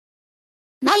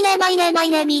マイネマイネマイ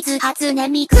ネ水初音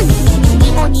ミク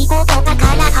ニコニコとか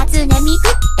から初音ミク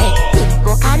ふっ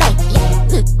ごからい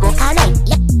ふっごからいふ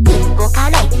っごか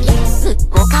らいふっ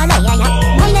ごからいや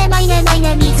やマイネマイネマイ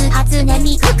ネ水初音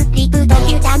ミククリプとフ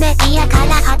ューチャメディアか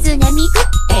ら初音ミク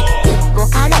ふっご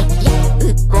からい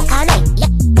ふっごからいふ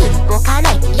っごか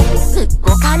らいふっ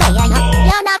ごからいやや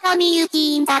やなかみゆ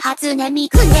きんだ初音ミ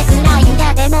クねくらいん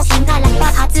だでもしんがらば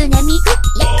初音ミク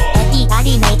エピバ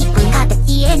リメイクがで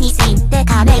きえにしんで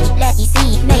かメイレディシ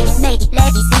ーメイレディシ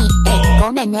ー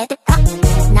ごめんねってか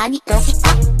何とした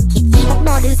引きこ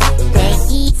もるさデ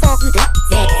イソープで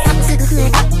絶賛すぐ増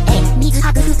えた水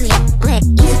白風やイ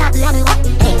ンスタグラムは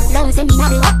ロンセミナ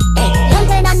ルは読ん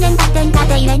で何年経ってんだ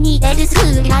で家に出るスク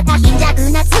ールまた貧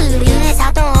弱なツールへ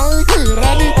砂糖を触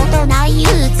れることない憂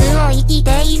鬱を生き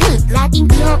ているラティン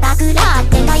グをパクらっ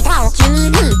て泣いたをチュー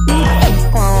ル健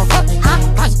康破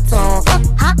壊増は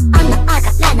あんなあ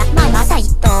からなまま再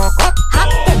投稿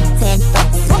発展線と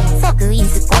即イン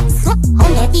スコ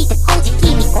骨引いてほじ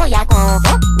きみこやごぼ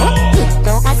ふっ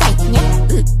とがさいにゃ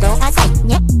ふっとがさい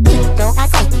にゃふっとが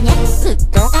さいにゃふっ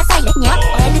とがさいれにゃ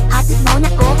終えるはずもな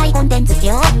後輩コンテンツ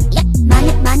業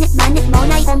マネも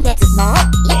ない今月も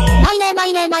マイネマ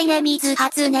イネマイネ水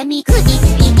初音ミクギ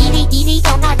リギリと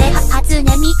かで初音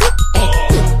ミク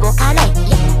ふっごからい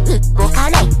ふっごか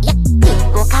らいふ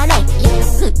っごからい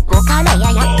ふっごからい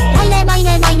ややマイネマイ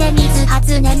ネマイネ水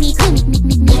初音ミク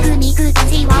ミクた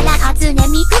ちわら初音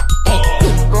ミクふ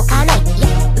っごからい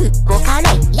ふっごか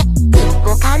らいふっ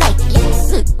ごからい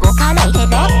ふっごからいけ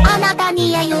どあなた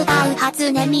に栄誉がう初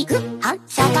音ミク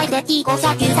社会的5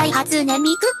者救済初音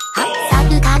ミクサ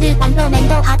ブカルバンドメン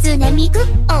ト初音ミク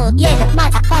おいえま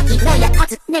たパキロや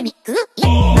初音ミク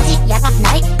マジやば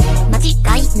ない間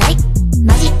違いない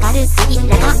マジカルすぎ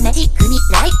らがメジック未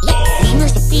来スイム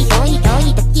シティ良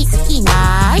い的好き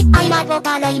ないアイマボ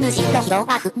カレイムシロヒロ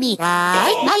が不未来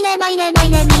マイネマイネマイ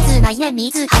ネ水マイネ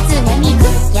水初音ミク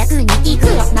逆に聞く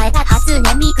よ前が初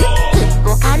音ミクふっ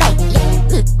ごからい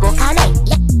ふっごからいふ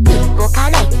っごか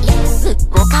らいふっ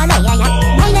ごからいやや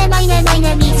マイネマイネマイ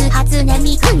ネ水初音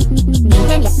ミク人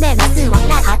間やめますわ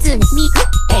ら初音ミク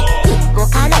ふっご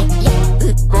からいふ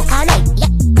っごからいふ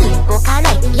っごか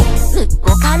らいふっ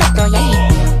ごからいとや